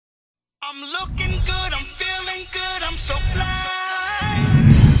I'm looking good, I'm feeling good, I'm so fly.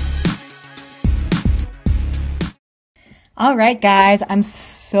 All right, guys, I'm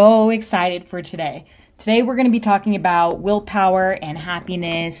so excited for today. Today we're going to be talking about willpower and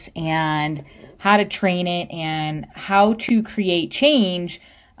happiness and how to train it and how to create change,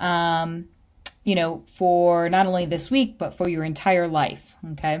 for not only this week, but for your entire life.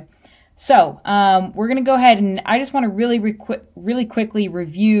 Okay. So we're going to go ahead and I just want to really quickly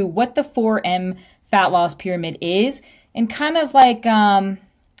review what the 4M fat loss pyramid is and kind of like,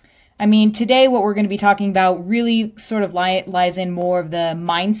 today what we're going to be talking about really sort of lies in more of the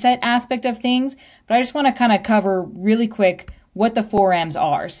mindset aspect of things, but I just want to kind of cover really quick what the 4Ms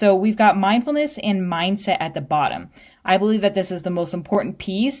are. So we've got mindfulness and mindset at the bottom. I believe that this is the most important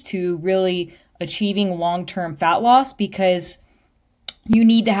piece to really achieving long-term fat loss because you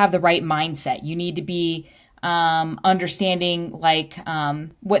need to have the right mindset. You need to be understanding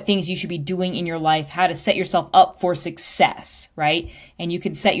what things you should be doing in your life, how to set yourself up for success, right? And you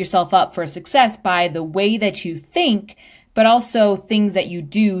can set yourself up for success by the way that you think, but also things that you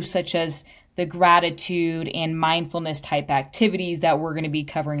do, such as the gratitude and mindfulness type activities that we're going to be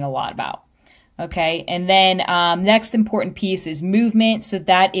covering a lot about. Okay. And then next important piece is movement. So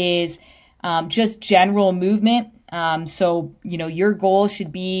that is just general movement. Your goal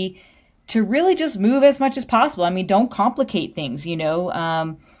should be to really just move as much as possible. I mean, don't complicate things,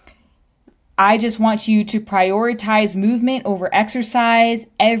 I just want you to prioritize movement over exercise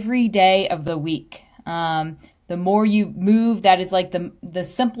every day of the week. The more you move, that is like the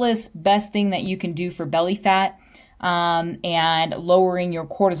simplest, best thing that you can do for belly fat, and lowering your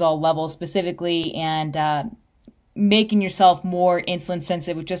cortisol level specifically and making yourself more insulin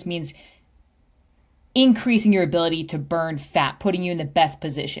sensitive, which just means increasing your ability to burn fat, putting you in the best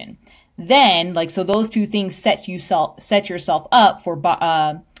position. Then, so those two things set yourself up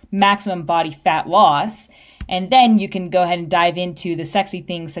for maximum body fat loss. And then you can go ahead and dive into the sexy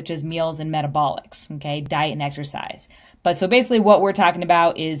things such as meals and metabolics, okay, diet and exercise. But so basically what we're talking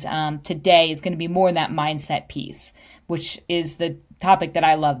about is today is going to be more in that mindset piece, which is the topic that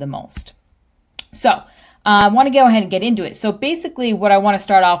I love the most. So I want to go ahead and get into it. So basically what I want to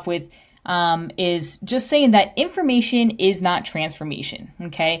start off with is just saying that information is not transformation,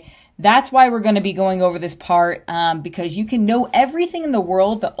 okay? That's why we're going to be going over this part because you can know everything in the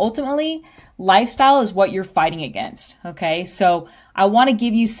world, but ultimately lifestyle is what you're fighting against, okay? So I want to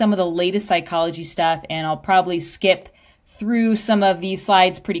give you some of the latest psychology stuff, and I'll probably skip through some of these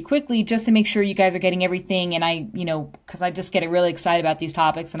slides pretty quickly just to make sure you guys are getting everything. And because I just get really excited about these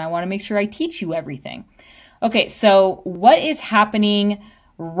topics and I want to make sure I teach you everything. Okay, so what is happening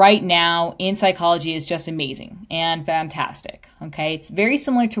right now in psychology is just amazing and fantastic. Okay. It's very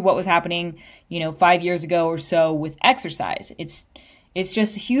similar to what was happening, 5 years ago or so with exercise. It's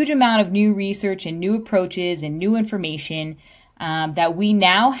just a huge amount of new research and new approaches and new information that we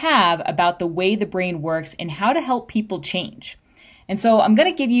now have about the way the brain works and how to help people change. And so I'm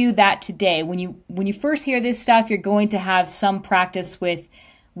going to give you that today. When you first hear this stuff, you're going to have some practice with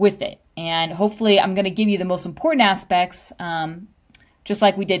it. And hopefully I'm going to give you the most important aspects, just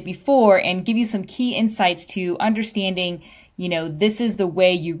like we did before, and give you some key insights to understanding, this is the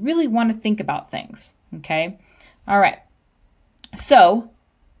way you really want to think about things. Okay. All right. So,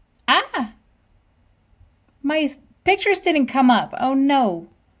 my pictures didn't come up. Oh no,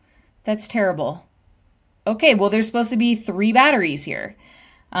 that's terrible. Okay. Well, there's supposed to be 3 batteries here.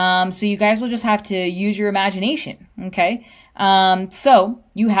 So you guys will just have to use your imagination. Okay. So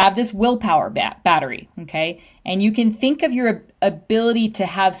you have this willpower battery. Okay. And you can think of your ability to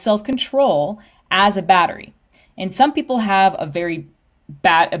have self-control as a battery. And some people have a very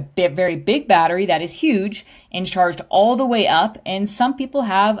big battery that is huge and charged all the way up. And some people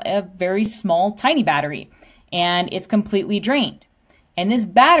have a very small, tiny battery and it's completely drained. And this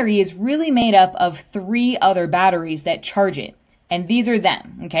battery is really made up of 3 other batteries that charge it. And these are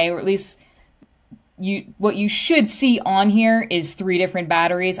them. Okay. Or at least what you should see on here is 3 different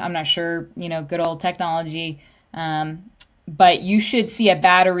batteries. I'm not sure, good old technology. But you should see a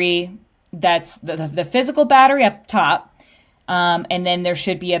battery that's the physical battery up top. And then there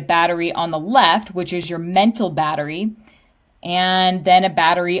should be a battery on the left, which is your mental battery. And then a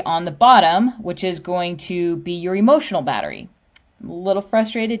battery on the bottom, which is going to be your emotional battery. I'm a little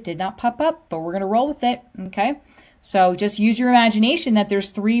frustrated, did not pop up, but we're going to roll with it. Okay. So just use your imagination that there's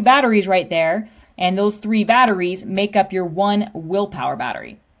 3 batteries right there. And those 3 batteries make up your 1 willpower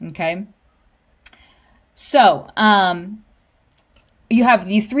battery. Okay. So, you have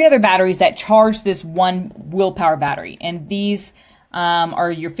these 3 other batteries that charge this 1 willpower battery. And these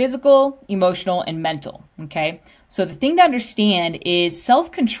are your physical, emotional, and mental. Okay. So the thing to understand is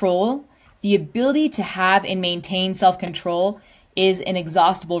self-control the ability to have and maintain self-control is an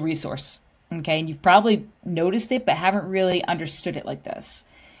inexhaustible resource. Okay, and you've probably noticed it, but haven't really understood it like this.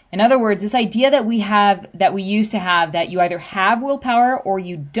 In other words, this idea that we used to have, that you either have willpower or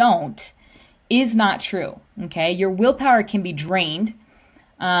you don't, is not true. Okay, your willpower can be drained.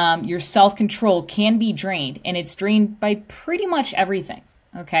 Your self-control can be drained, and it's drained by pretty much everything.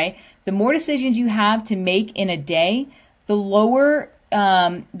 Okay, the more decisions you have to make in a day, the lower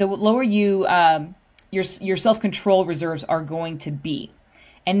your self-control reserves are going to be.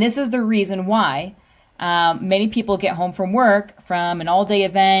 And this is the reason why many people get home from work, from an all-day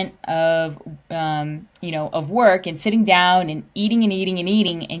event of work, and sitting down and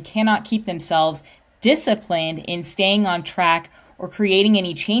eating and cannot keep themselves disciplined in staying on track or creating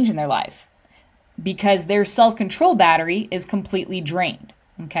any change in their life, because their self-control battery is completely drained.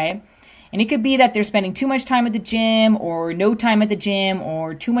 Okay, and it could be that they're spending too much time at the gym, or no time at the gym,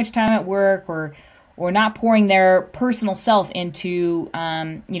 or too much time at work, or not pouring their personal self into,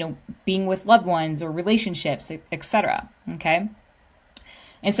 being with loved ones or relationships, etc. Okay.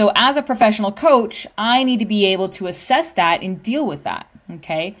 And so as a professional coach, I need to be able to assess that and deal with that.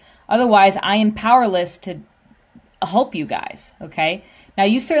 Okay. Otherwise, I am powerless to help you guys. Okay. Now,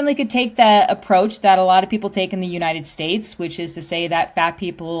 you certainly could take the approach that a lot of people take in the United States, which is to say that fat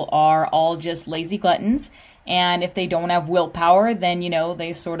people are all just lazy gluttons. And if they don't have willpower, then,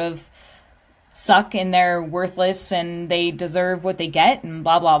 they sort of suck and they're worthless and they deserve what they get and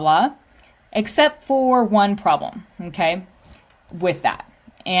blah, blah, blah. Except for one problem, okay, with that.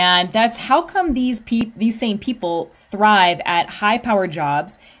 And that's how come these same people thrive at high-powered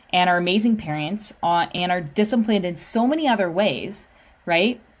jobs and are amazing parents and are disciplined in so many other ways,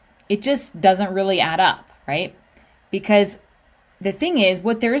 right? It just doesn't really add up, right? Because the thing is,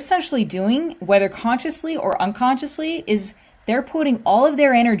 what they're essentially doing, whether consciously or unconsciously, is they're putting all of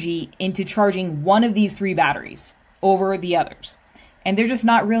their energy into charging one of these three batteries over the others. And they're just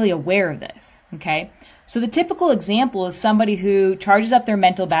not really aware of this, okay? So the typical example is somebody who charges up their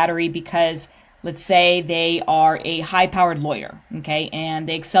mental battery because, let's say, they are a high-powered lawyer, okay? And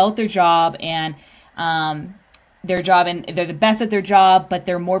they excel at their job, and they're the best at their job, but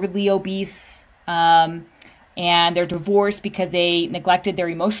they're morbidly obese, and they're divorced because they neglected their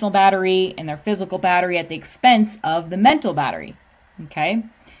emotional battery and their physical battery at the expense of the mental battery, okay?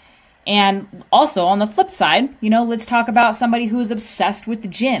 And also on the flip side, let's talk about somebody who is obsessed with the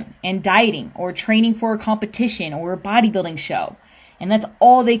gym and dieting or training for a competition or a bodybuilding show, and that's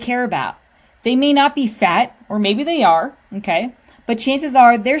all they care about. They may not be fat, or maybe they are, okay? But chances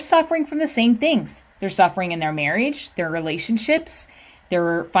are they're suffering from the same things. They're suffering in their marriage, their relationships,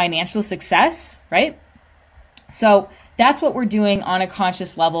 their financial success, right? So that's what we're doing on a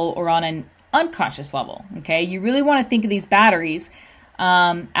conscious level or on an unconscious level, okay? You really want to think of these batteries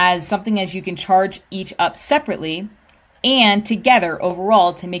as something as you can charge each up separately and together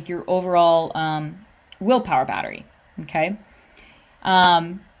overall to make your overall willpower battery, okay?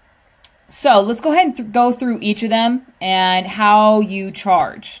 So let's go ahead and go through each of them and how you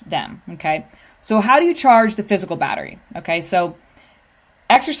charge them, okay? So how do you charge the physical battery? Okay, so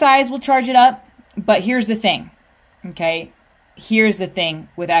exercise will charge it up, but here's the thing, okay? Here's the thing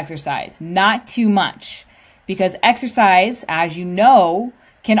with exercise, not too much, because exercise, as you know,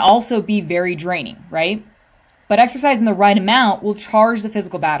 can also be very draining, right? But exercise in the right amount will charge the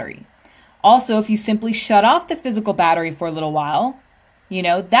physical battery. Also, if you simply shut off the physical battery for a little while,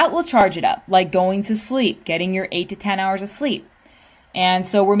 that will charge it up, like going to sleep, getting your 8 to 10 hours of sleep. And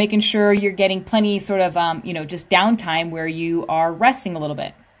so we're making sure you're getting plenty sort of, just downtime where you are resting a little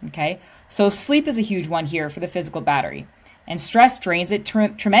bit, okay? So sleep is a huge one here for the physical battery. And stress drains it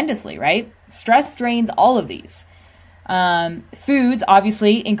tremendously, right? Stress drains all of these. Foods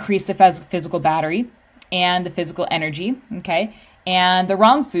obviously increase the physical battery and the physical energy, okay? And the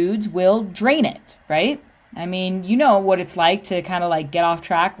wrong foods will drain it, right? I mean, you know what it's like to kind of like get off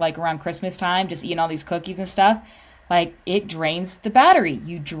track, like around Christmas time, just eating all these cookies and stuff. Like, it drains the battery.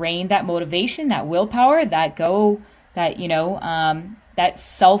 You drain that motivation, that willpower, that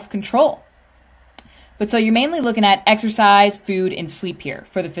self-control. But so you're mainly looking at exercise, food, and sleep here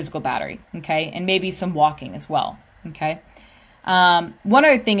for the physical battery, okay? And maybe some walking as well, okay? One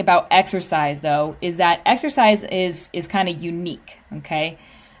other thing about exercise, though, is that exercise is kind of unique, okay?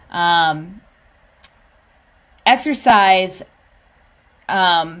 Exercise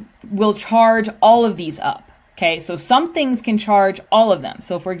will charge all of these up. Okay, so some things can charge all of them.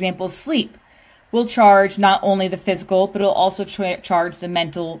 So for example, sleep will charge not only the physical, but it'll also charge the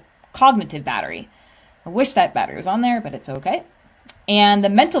mental cognitive battery. I wish that battery was on there, but it's okay. And the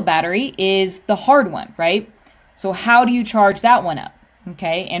mental battery is the hard one, right? So how do you charge that one up?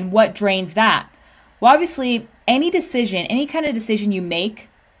 Okay, and what drains that? Well, obviously, any kind of decision you make,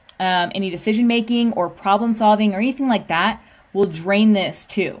 any decision making or problem solving or anything like that will drain this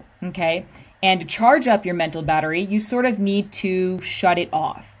too. Okay, and to charge up your mental battery, you sort of need to shut it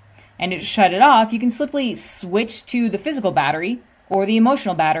off. And to shut it off, you can simply switch to the physical battery or the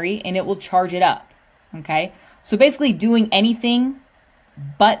emotional battery, and it will charge it up. Okay, so basically doing anything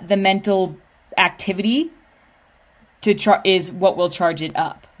but the mental activity is what will charge it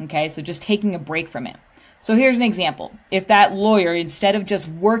up. Okay, so just taking a break from it. So here's an example. If that lawyer, instead of just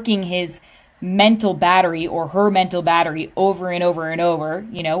working his mental battery or her mental battery over and over and over,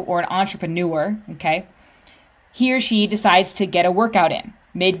 or an entrepreneur, okay, he or she decides to get a workout in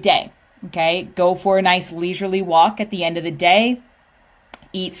midday, okay, go for a nice leisurely walk at the end of the day,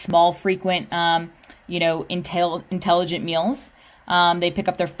 eat small, frequent, intelligent meals. They pick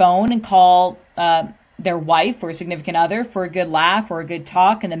up their phone and call their wife or significant other for a good laugh or a good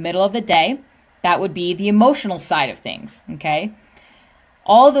talk in the middle of the day. That would be the emotional side of things, okay?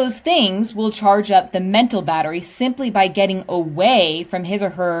 All those things will charge up the mental battery simply by getting away from his or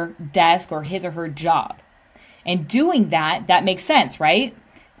her desk or his or her job. And doing that makes sense, right?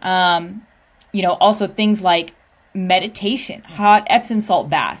 Also things like meditation, hot Epsom salt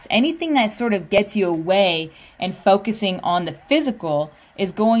baths, anything that sort of gets you away and focusing on the physical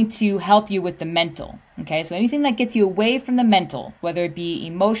is going to help you with the mental. Okay, so anything that gets you away from the mental, whether it be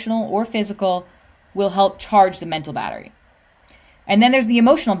emotional or physical, will help charge the mental battery. And then there's the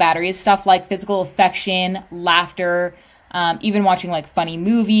emotional battery, stuff like physical affection, laughter, even watching like funny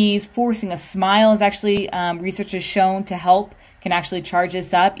movies, forcing a smile is actually, research has shown to help, can actually charge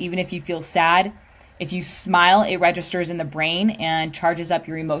this up, even if you feel sad. If you smile, it registers in the brain and charges up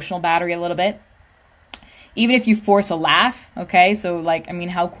your emotional battery a little bit. Even if you force a laugh, okay? So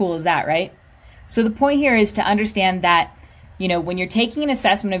how cool is that, right? So the point here is to understand that, when you're taking an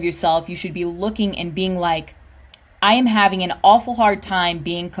assessment of yourself, you should be looking and being like, I am having an awful hard time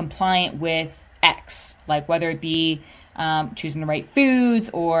being compliant with X, like whether it be choosing the right foods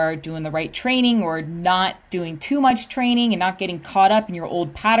or doing the right training or not doing too much training and not getting caught up in your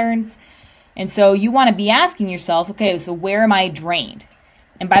old patterns. And so you want to be asking yourself, okay, so where am I drained?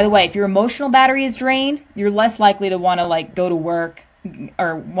 And by the way, if your emotional battery is drained, you're less likely to want to go to work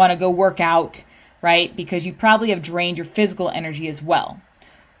or want to go work out, right? Because you probably have drained your physical energy as well.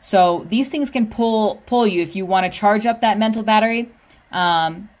 So these things can pull you. If you want to charge up that mental battery,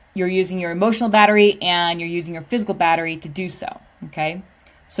 you're using your emotional battery and you're using your physical battery to do so, okay?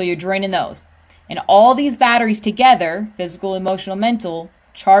 So you're draining those. And all these batteries together, physical, emotional, mental,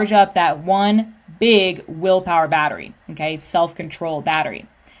 charge up that one big willpower battery, okay? Self-control battery.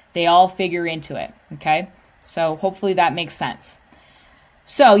 They all figure into it, okay? So hopefully that makes sense.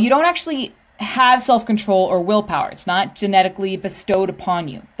 So you don't actually have self-control or willpower. It's not genetically bestowed upon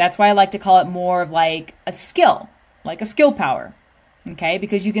you. That's why I like to call it more of like a skill power, okay?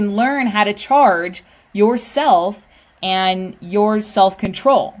 Because you can learn how to charge yourself and your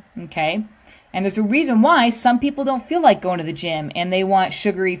self-control, okay? And there's a reason why some people don't feel like going to the gym and they want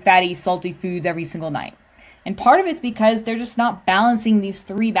sugary, fatty, salty foods every single night. And part of it's because they're just not balancing these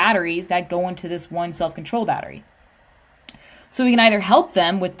three batteries that go into this one self-control battery. So we can either help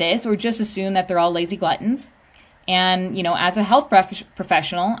them with this or just assume that they're all lazy gluttons. And, as a health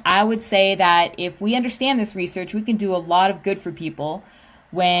professional, I would say that if we understand this research, we can do a lot of good for people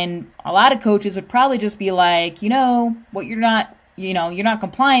when a lot of coaches would probably just be like, you're not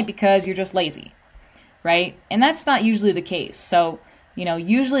compliant because you're just lazy, right? And that's not usually the case. So,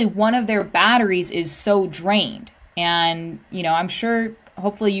 usually one of their batteries is so drained. And, I'm sure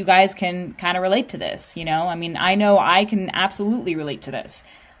hopefully you guys can kind of relate to this, I know I can absolutely relate to this.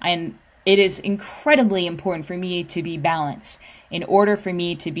 And it is incredibly important for me to be balanced in order for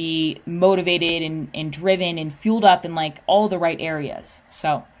me to be motivated and driven and fueled up in all the right areas.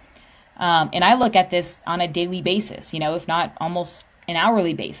 So, and I look at this on a daily basis, if not almost an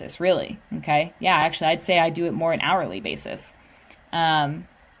hourly basis, really. Okay. Yeah, actually, I'd say I do it more an hourly basis. And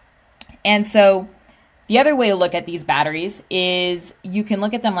so the other way to look at these batteries is you can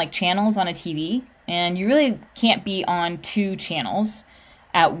look at them like channels on a TV, and you really can't be on two channels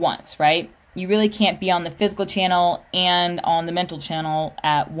at once, right? You really can't be on the physical channel and on the mental channel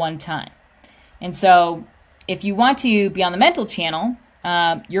at one time. And so if you want to be on the mental channel,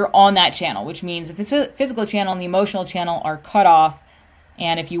 you're on that channel, which means the physical channel and the emotional channel are cut off.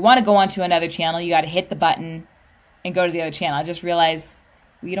 And if you want to go onto another channel, you got to hit the button and go to the other channel. I just realized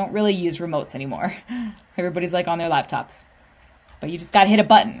we don't really use remotes anymore. Everybody's on their laptops, but you just got to hit a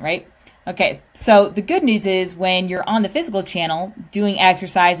button, right? Okay, so the good news is when you're on the physical channel doing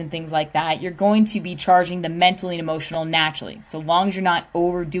exercise and things like that, you're going to be charging the mental and emotional naturally, so long as you're not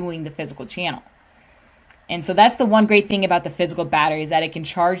overdoing the physical channel. And so that's the one great thing about the physical battery, is that it can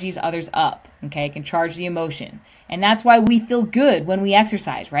charge these others up, okay? It can charge the emotion. And that's why we feel good when we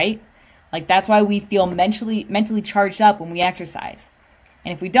exercise, right? Like, that's why we feel mentally charged up when we exercise.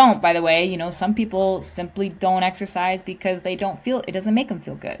 And if we don't, by the way, you know, some people simply don't exercise because they don't feel, it doesn't make them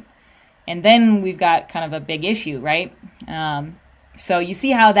feel good. And then we've got kind of a big issue, right? So you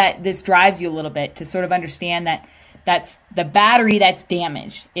see how this drives you a little bit to sort of understand that that's the battery that's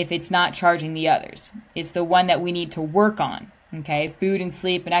damaged if it's not charging the others. It's the one that we need to work on, okay? Food and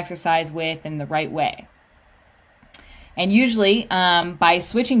sleep and exercise with in the right way. And usually by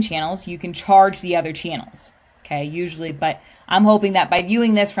switching channels, you can charge the other channels, okay? Usually, but I'm hoping that by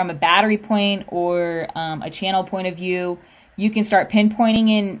viewing this from a battery point or a channel point of view, you can start pinpointing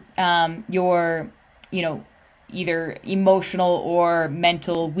in your, you know, either emotional or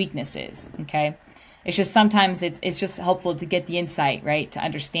mental weaknesses, okay? It's just sometimes it's just helpful to get the insight, right, to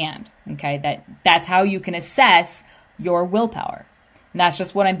understand, okay, that's how you can assess your willpower. And that's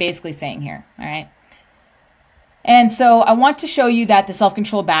just what I'm basically saying here, all right? And so I want to show you that the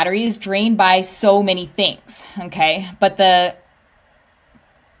self-control battery is drained by so many things, okay? But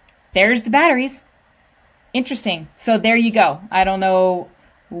there's the batteries. Interesting. So there you go. I don't know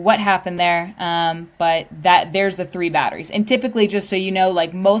what happened there, but there's the 3 batteries. And typically, just so you know,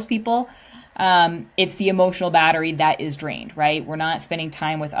 like most people, it's the emotional battery that is drained, right? We're not spending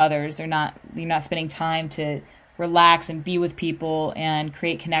time with others. You're not spending time to relax and be with people and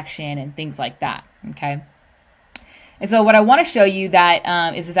create connection and things like that, okay? And so what I want to show you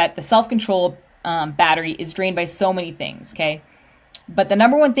that is that the self-control battery is drained by so many things, okay? But the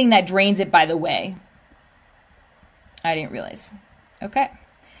number one thing that drains it, by the way, I didn't realize. Okay.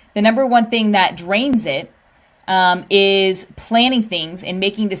 The number one thing that drains it is planning things and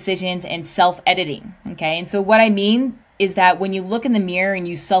making decisions and self-editing. Okay. And so what I mean is that when you look in the mirror and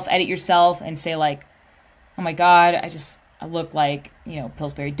you self-edit yourself and say like, oh my God, I look like, you know,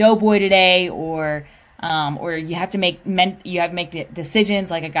 Pillsbury Doughboy today, or you have to make decisions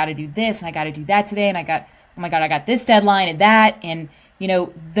like I got to do this and I got to do that today. And oh my God, I got this deadline and that. And, you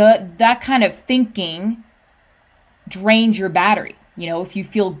know, that kind of thinking drains your battery. You know, if you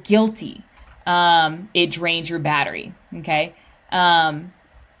feel guilty, it drains your battery. Okay.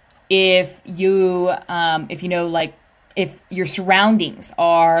 If you know, like if your surroundings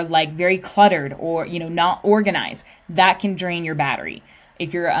are like very cluttered or, you know, not organized, that can drain your battery.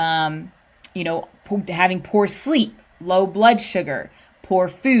 If you're, you know, having poor sleep, low blood sugar, poor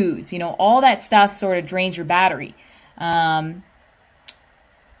foods, you know, all that stuff sort of drains your battery.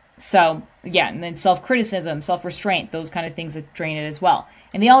 So yeah, and then self-criticism, self-restraint, those kind of things that drain it as well.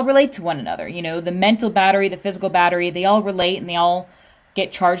 And they all relate to one another. You know, the mental battery, the physical battery, they all relate and they all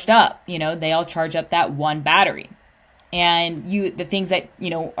get charged up. You know, they all charge up that one battery. And the things that, you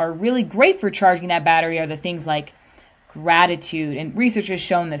know, are really great for charging that battery are the things like gratitude. And research has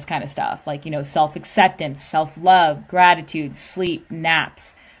shown this kind of stuff, like, you know, self-acceptance, self-love, gratitude, sleep,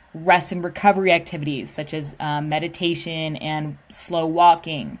 naps, rest and recovery activities such as meditation and slow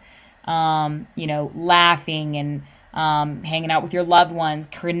walking, you know, laughing and hanging out with your loved ones,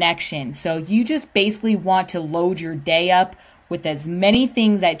 connection. So you just basically want to load your day up with as many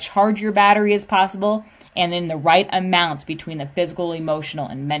things that charge your battery as possible, and in the right amounts between the physical, emotional,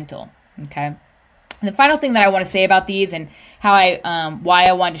 and mental. Okay. And the final thing that I want to say about these and how why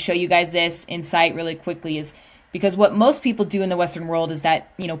I wanted to show you guys this insight really quickly is because what most people do in the Western world is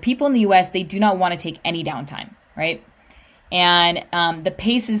that, you know, people in the US, they do not want to take any downtime, right? And the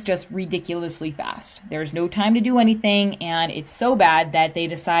pace is just ridiculously fast. There's no time to do anything, and it's so bad that they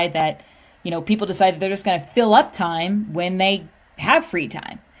decide that, you know, people decide that they're just going to fill up time when they have free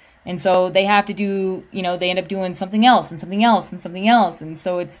time. And so they have to do, you know, they end up doing something else and something else and something else. And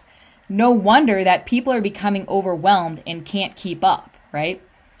so it's no wonder that people are becoming overwhelmed and can't keep up, right?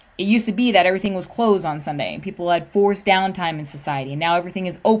 It used to be that everything was closed on Sunday and people had forced downtime in society. And now everything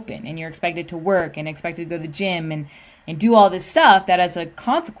is open and you're expected to work and expected to go to the gym and do all this stuff that has a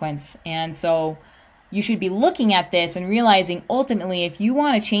consequence. And so you should be looking at this and realizing ultimately if you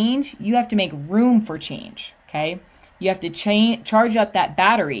want to change, you have to make room for change, okay? You have to charge up that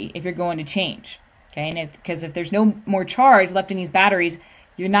battery if you're going to change, okay? And because if there's no more charge left in these batteries,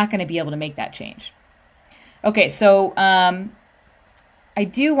 you're not going to be able to make that change. Okay, so I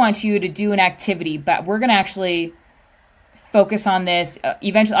do want you to do an activity, but we're going to actually focus on this.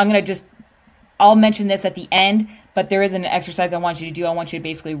 Eventually, I'll mention this at the end, but there is an exercise I want you to do. I want you to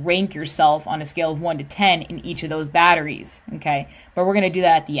basically rank yourself on a scale of 1 to 10 in each of those batteries, okay? But we're going to do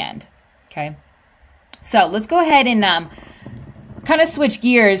that at the end. Okay. So let's go ahead and kind of switch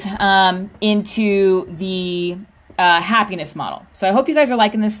gears into the happiness model. So I hope you guys are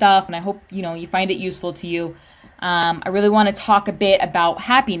liking this stuff, and I hope you find it useful to you. I really want to talk a bit about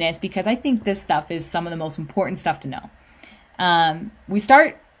happiness because I think this stuff is some of the most important stuff to know. We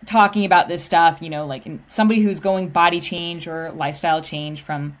start talking about this stuff, like in somebody who's going body change or lifestyle change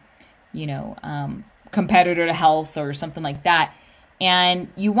from, competitor to health or something like that. And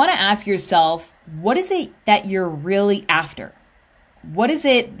you want to ask yourself, what is it that you're really after? What is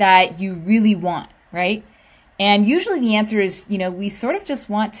it that you really want, right? And usually the answer is, we sort of just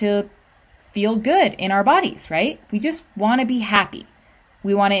want to feel good in our bodies, right? We just want to be happy.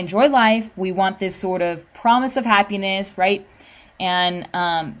 We want to enjoy life. We want this sort of promise of happiness, right? And,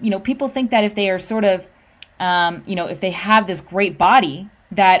 people think that if they are sort of, if they have this great body,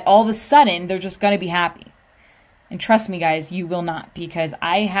 that all of a sudden they're just going to be happy. And trust me, guys, you will not, because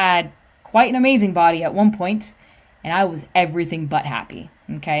I had quite an amazing body at one point, and I was everything but happy,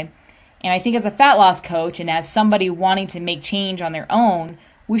 okay? And I think as a fat loss coach and as somebody wanting to make change on their own,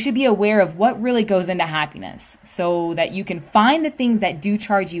 we should be aware of what really goes into happiness so that you can find the things that do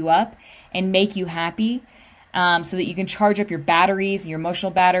charge you up and make you happy, so that you can charge up your batteries, your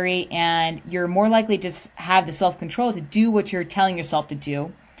emotional battery, and you're more likely to just have the self-control to do what you're telling yourself to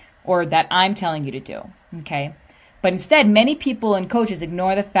do or that I'm telling you to do, okay? But instead, many people and coaches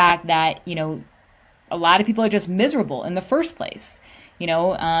ignore the fact that, a lot of people are just miserable in the first place.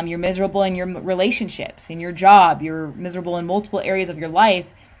 You're miserable in your relationships, in your job, you're miserable in multiple areas of your life.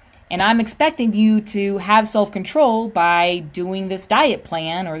 And I'm expecting you to have self-control by doing this diet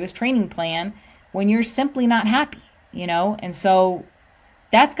plan or this training plan when you're simply not happy, And so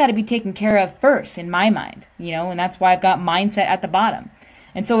that's got to be taken care of first in my mind, and that's why I've got mindset at the bottom.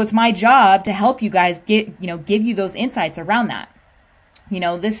 And so it's my job to help you guys give you those insights around that.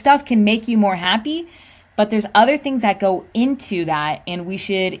 This stuff can make you more happy, but there's other things that go into that. And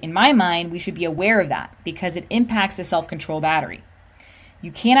in my mind, we should be aware of that because it impacts the self-control battery.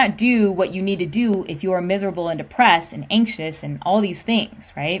 You cannot do what you need to do if you are miserable and depressed and anxious and all these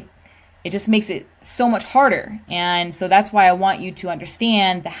things, right? It just makes it so much harder. And so that's why I want you to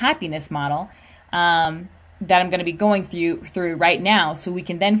understand the happiness model, that I'm going to be going through right now, so we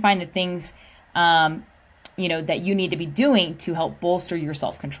can then find the things, that you need to be doing to help bolster your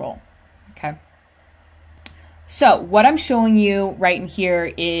self-control. Okay. So what I'm showing you right in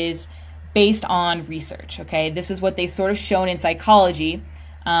here is based on research. Okay. This is what they sort of shown in psychology,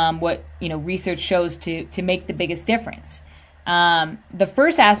 what, research shows to make the biggest difference. The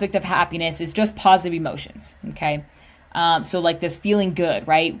first aspect of happiness is just positive emotions. Okay. So like this feeling good,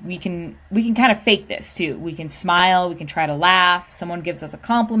 right? We can kind of fake this too. We can smile, we can try to laugh, someone gives us a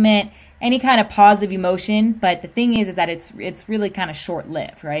compliment, any kind of positive emotion. But the thing is that it's really kind of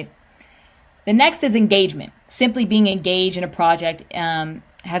short-lived, right? The next is engagement. Simply being engaged in a project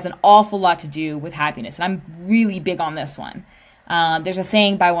has an awful lot to do with happiness. And I'm really big on this one. There's a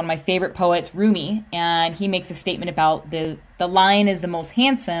saying by one of my favorite poets, Rumi, and he makes a statement about the lion is the most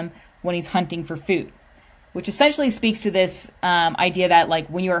handsome when he's hunting for food, which essentially speaks to this idea that like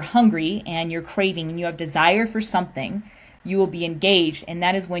when you're hungry and you're craving and you have desire for something, you will be engaged, and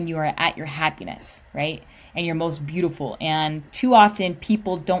that is when you are at your happiness, right? And you're most beautiful. And too often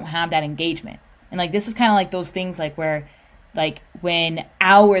people don't have that engagement. And like this is kind of like those things like where like when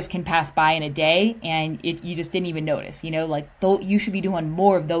hours can pass by in a day and you just didn't even notice, you should be doing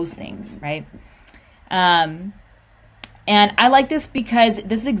more of those things, right? And I like this because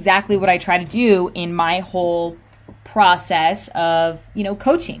this is exactly what I try to do in my whole process of,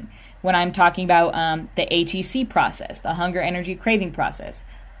 coaching. When I'm talking about the HEC process, the hunger, energy, craving process,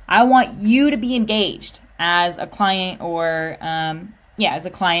 I want you to be engaged as a client or, as a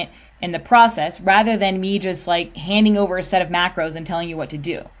client in the process, rather than me just like handing over a set of macros and telling you what to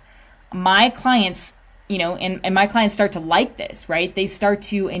do. My clients, and my clients start to like this, right? They start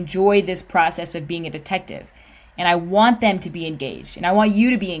to enjoy this process of being a detective. And I want them to be engaged, and I want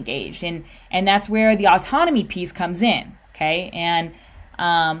you to be engaged. And that's where the autonomy piece comes in. Okay. And,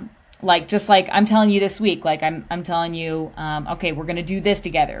 just like I'm telling you this week, like I'm telling you, okay, we're going to do this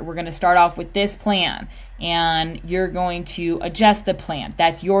together. We're going to start off with this plan, and you're going to adjust the plan.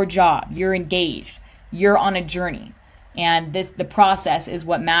 That's your job. You're engaged. You're on a journey, and the process is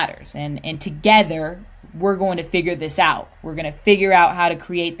what matters. And together we're going to figure this out. We're going to figure out how to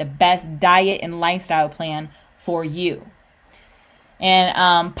create the best diet and lifestyle plan for you.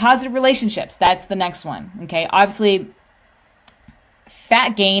 And positive relationships, that's the next one. Okay, obviously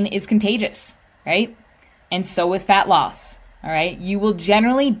fat gain is contagious, right? And so is fat loss. All right, you will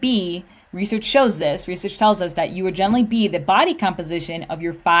generally be Research shows this. Research tells us that you would generally be the body composition of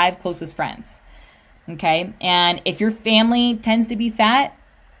your 5 closest friends. Okay? And if your family tends to be fat,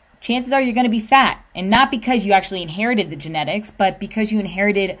 chances are you're going to be fat. And not because you actually inherited the genetics, but because you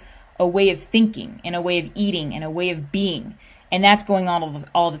inherited a way of thinking and a way of eating and a way of being. And that's going on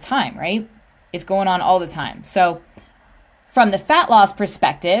all the time, right? It's going on all the time. So from the fat loss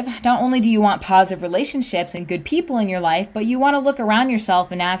perspective, not only do you want positive relationships and good people in your life, but you want to look around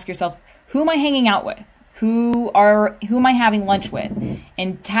yourself and ask yourself, who am I hanging out with? Who am I having lunch with?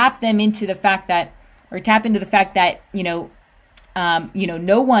 And tap into the fact that,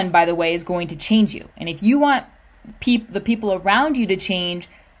 no one, by the way, is going to change you. And if you want the people around you to change,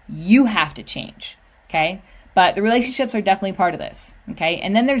 you have to change. Okay. But the relationships are definitely part of this. Okay.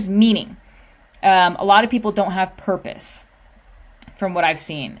 And then there's meaning. A lot of people don't have purpose. From what I've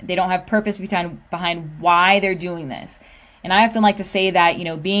seen, they don't have purpose behind why they're doing this. And I often like to say that,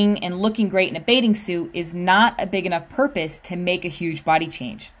 being and looking great in a bathing suit is not a big enough purpose to make a huge body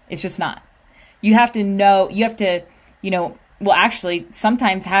change. It's just not. Well, actually,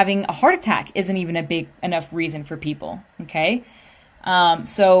 sometimes having a heart attack isn't even a big enough reason for people. Okay.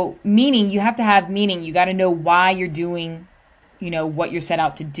 So meaning, you have to have meaning. You got to know why you're doing, what you're set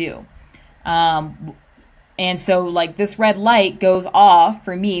out to do. And so like this red light goes off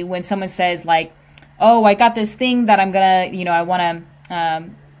for me when someone says like, oh, I got this thing that I'm going to,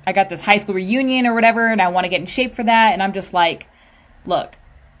 I got this high school reunion or whatever, and I want to get in shape for that. And I'm just like, look,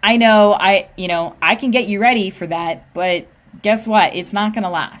 I know I can get you ready for that, but guess what? It's not going to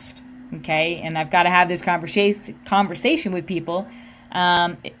last. Okay. And I've got to have this conversation with people,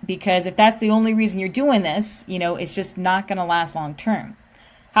 because if that's the only reason you're doing this, it's just not going to last long term.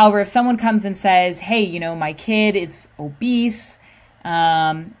 However, if someone comes and says, hey, my kid is obese,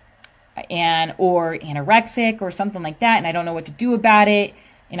 or anorexic or something like that, and I don't know what to do about it,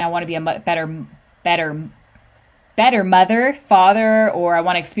 and I want to be a better mother, father, or I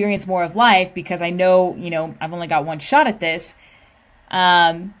want to experience more of life because I know, I've only got one shot at this,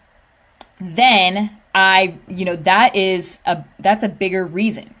 then that's a bigger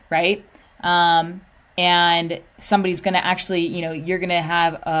reason, right? And somebody's going to actually, you're going to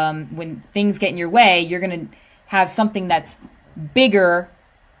have, when things get in your way, you're going to have something that's bigger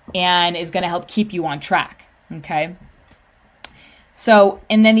and is going to help keep you on track. Okay. So,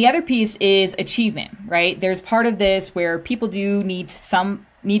 and then the other piece is achievement, right? There's part of this where people do need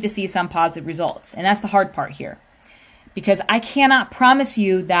to see some positive results. And that's the hard part here, because I cannot promise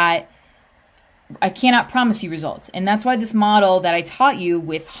you results. And that's why this model that I taught you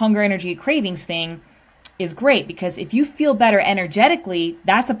with hunger, energy, cravings thing is great, because if you feel better energetically,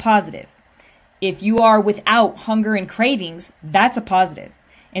 that's a positive. If you are without hunger and cravings, that's a positive.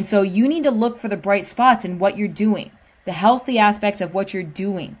 And so you need to look for the bright spots in what you're doing, the healthy aspects of what you're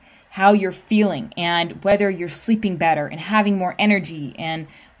doing, how you're feeling, and whether you're sleeping better and having more energy and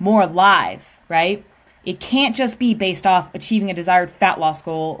more alive, right? It can't just be based off achieving a desired fat loss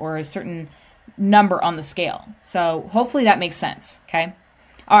goal or a certain number on the scale. So hopefully that makes sense. Okay.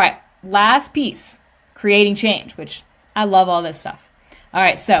 All right. Last piece, creating change, which I love all this stuff. All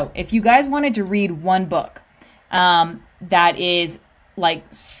right. So if you guys wanted to read one book that is like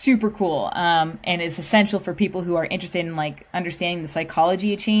super cool and is essential for people who are interested in like understanding the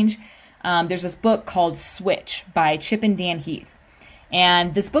psychology of change, there's this book called Switch by Chip and Dan Heath.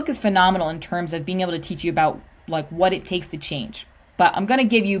 And this book is phenomenal in terms of being able to teach you about like what it takes to change. But I'm going to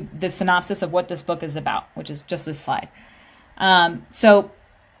give you the synopsis of what this book is about, which is just this slide.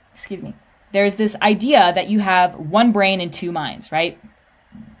 There's this idea that you have one brain and two minds, right?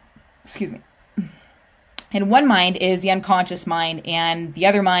 And one mind is the unconscious mind, and the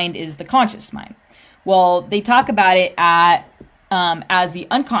other mind is the conscious mind. Well, they talk about it as the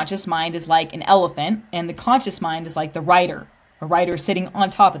unconscious mind is like an elephant, and the conscious mind is like the rider, a rider sitting on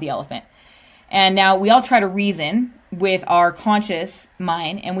top of the elephant. And now we all try to reason with our conscious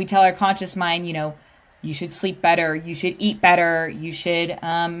mind, and we tell our conscious mind, you should sleep better, you should eat better, you should,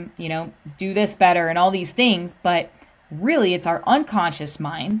 do this better, and all these things. But really, it's our unconscious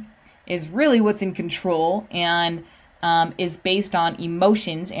mind is really what's in control and is based on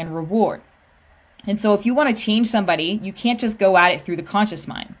emotions and reward. And so if you want to change somebody, you can't just go at it through the conscious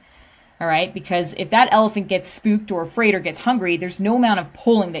mind. All right. Because if that elephant gets spooked or afraid or gets hungry, there's no amount of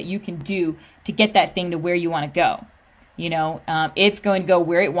pulling that you can do to get that thing to where you want to go. It's going to go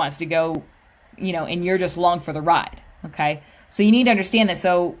where it wants to go, and you're just along for the ride. Okay. So you need to understand that.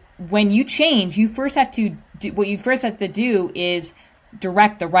 So when you change, what you first have to do is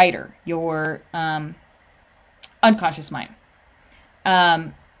direct the rider, your unconscious mind,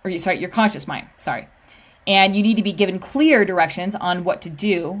 your conscious mind. Sorry. And you need to be given clear directions on what to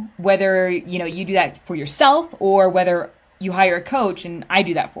do, whether, you do that for yourself or whether you hire a coach and I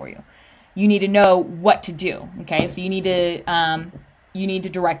do that for you. You need to know what to do. Okay. So you need to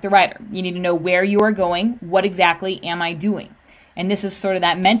direct the rider. You need to know where you are going. What exactly am I doing? And this is sort of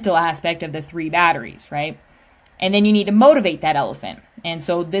that mental aspect of the 3 batteries, right? And then you need to motivate that elephant. And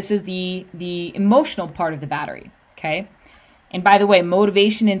so this is the emotional part of the battery. Okay. And by the way,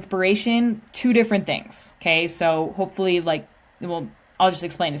 motivation, inspiration, 2 different things. Okay. So hopefully I'll just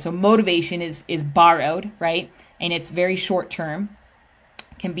explain it. So motivation is borrowed, right? And it's very short term.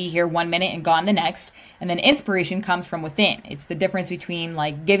 Can be here 1 minute and gone the next. And then inspiration comes from within. It's the difference between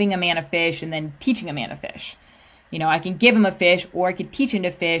like giving a man a fish and then teaching a man to fish. I can give him a fish or I could teach him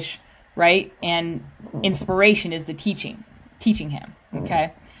to fish, right? And inspiration is the teaching him.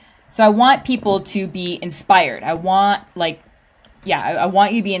 Okay. So I want people to be inspired. I want you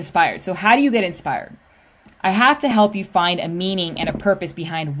to be inspired. So how do you get inspired? I have to help you find a meaning and a purpose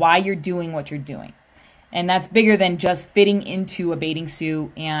behind why you're doing what you're doing. And that's bigger than just fitting into a bathing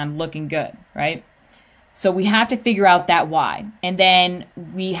suit and looking good, right? So we have to figure out that why. And then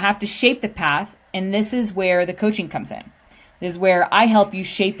we have to shape the path. And this is where the coaching comes in. This is where I help you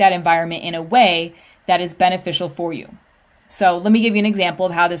shape that environment in a way that is beneficial for you. So let me give you an example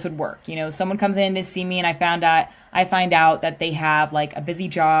of how this would work. Someone comes in to see me and I find out that they have like a busy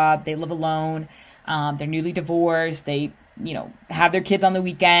job. They live alone. They're newly divorced. They, have their kids on the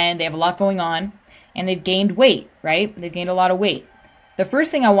weekend. They have a lot going on and they've gained weight, right? They've gained a lot of weight. The first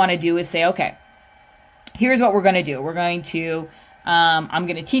thing I want to do is say, okay, here's what we're going to do. We're going to, I'm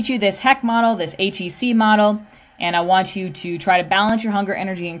going to teach you this HEC model, this HEC model, and I want you to try to balance your hunger,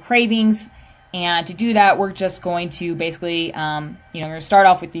 energy, and cravings. And to do that, we're just going to basically, we're going to start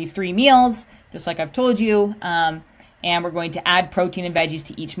off with these 3 meals, just like I've told you, and we're going to add protein and veggies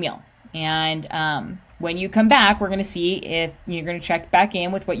to each meal. And when you come back, we're going to see if you're going to check back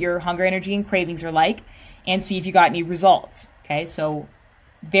in with what your hunger, energy, and cravings are like and see if you got any results. Okay, so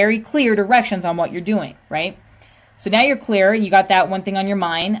very clear directions on what you're doing, right? So now you're clear. You got that one thing on your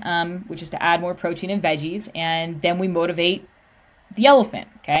mind, which is to add more protein and veggies. And then we motivate the elephant.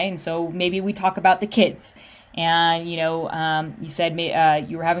 Okay. And so maybe we talk about the kids and, you said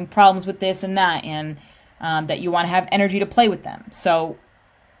you were having problems with this and that, and that you want to have energy to play with them. So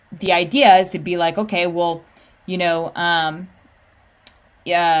the idea is to be like, okay, well, in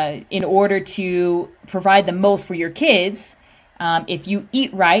order to provide the most for your kids, if you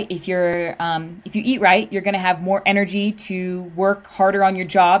eat right, if you eat right, you're going to have more energy to work harder on your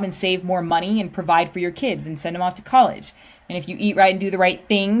job and save more money and provide for your kids and send them off to college. And if you eat right and do the right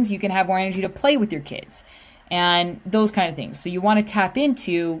things, you can have more energy to play with your kids and those kind of things. So you want to tap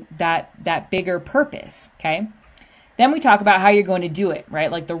into that bigger purpose. Okay. Then we talk about how you're going to do it,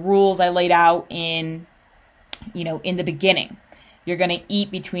 right? Like the rules I laid out in the beginning. You're going to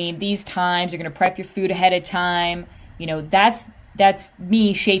eat between these times. You're going to prep your food ahead of time. That's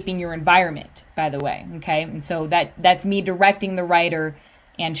me shaping your environment, by the way. Okay. And so that's me directing the writer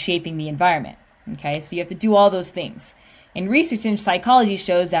and shaping the environment. Okay. So you have to do all those things. And research in psychology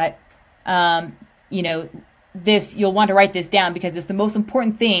shows that, you'll want to write this down because it's the most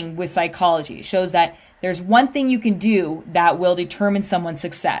important thing with psychology. It shows that there's one thing you can do that will determine someone's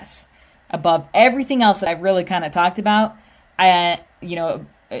success above everything else that I've really kind of talked about. About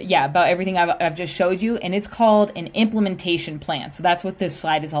everything I've just showed you, and it's called an implementation plan. So that's what this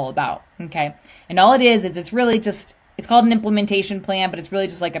slide is all about, okay? And all it is it's called an implementation plan, but it's really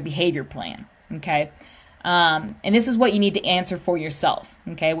just like a behavior plan, okay? And this is what you need to answer for yourself,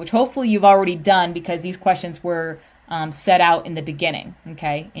 okay? Which hopefully you've already done because these questions were set out in the beginning,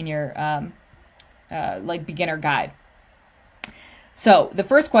 okay? In your beginner guide. So the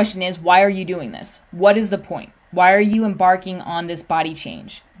first question is, why are you doing this? What is the point? Why are you embarking on this body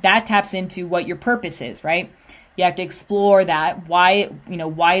change? That taps into what your purpose is, right? You have to explore that. Why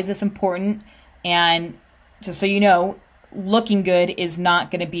is this important? And just so you know, looking good is not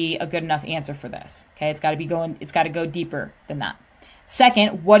going to be a good enough answer for this. Okay, it's got to go deeper than that.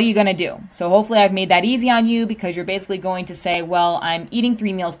 Second, what are you going to do? So hopefully I've made that easy on you because you're basically going to say, well, I'm eating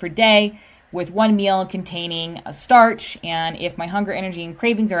 3 meals per day with 1 meal containing a starch. And if my hunger, energy, and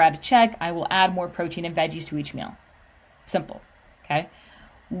cravings are out of check, I will add more protein and veggies to each meal. Simple. Okay.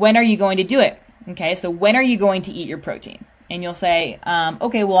 When are you going to do it? Okay. So when are you going to eat your protein? And you'll say,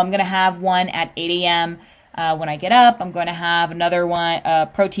 okay, well, I'm going to have one at 8 a.m. When I get up. I'm going to have another one,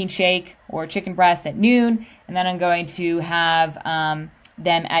 protein shake or chicken breast at noon. And then I'm going to have them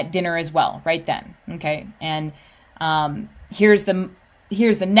at dinner as well, right then. Okay. And here's the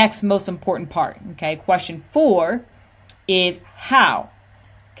next most important part. Okay. Question 4 is how.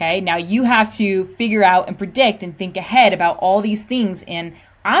 Okay, now you have to figure out and predict and think ahead about all these things and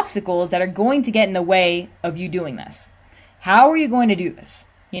obstacles that are going to get in the way of you doing this. How are you going to do this?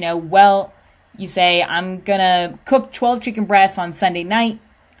 Well, you say, I'm going to cook 12 chicken breasts on Sunday night.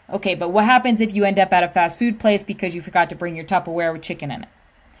 Okay, but what happens if you end up at a fast food place because you forgot to bring your Tupperware with chicken in it?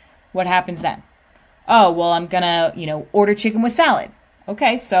 What happens then? Oh, well, I'm going to, order chicken with salad.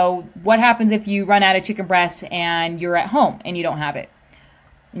 Okay, so what happens if you run out of chicken breast and you're at home and you don't have it?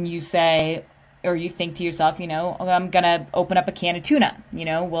 And you say, or you think to yourself, I'm going to open up a can of tuna,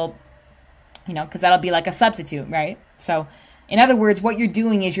 because that'll be like a substitute, right? So in other words, what you're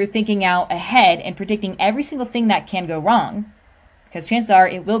doing is you're thinking out ahead and predicting every single thing that can go wrong, because chances are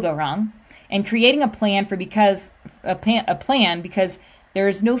it will go wrong, and creating a plan because there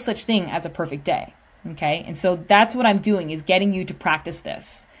is no such thing as a perfect day. Okay, and so that's what I'm doing, is getting you to practice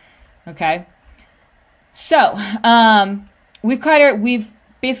this. Okay, so we've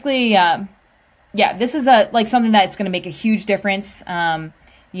basically this is something that's going to make a huge difference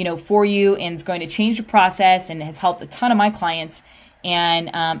for you, and it's going to change the process, and has helped a ton of my clients.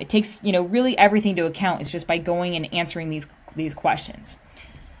 And it takes really everything to account. It's just by going and answering these questions.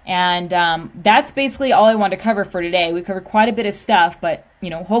 And that's basically all I wanted to cover for today. We covered quite a bit of stuff, but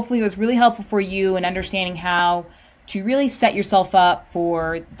hopefully it was really helpful for you in understanding how to really set yourself up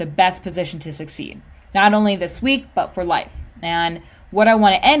for the best position to succeed, not only this week but for life. And what I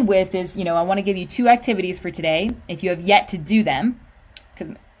want to end with is, I want to give you 2 activities for today. If you have yet to do them,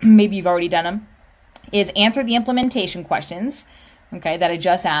 because maybe you've already done them, is answer the implementation questions, okay, that I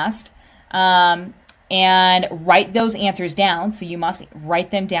just asked. And write those answers down. So you must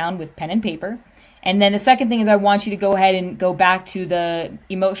write them down with pen and paper. And then the second thing is, I want you to go ahead and go back to the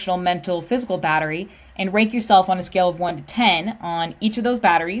emotional, mental, physical battery and rank yourself on a scale of 1 to 10 on each of those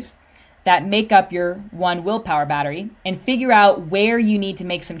batteries that make up your 1 willpower battery, and figure out where you need to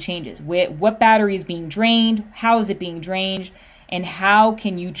make some changes. What battery is being drained, how is it being drained, and how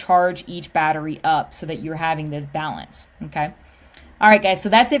can you charge each battery up so that you're having this balance, okay? All right, guys, so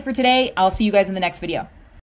that's it for today. I'll see you guys in the next video.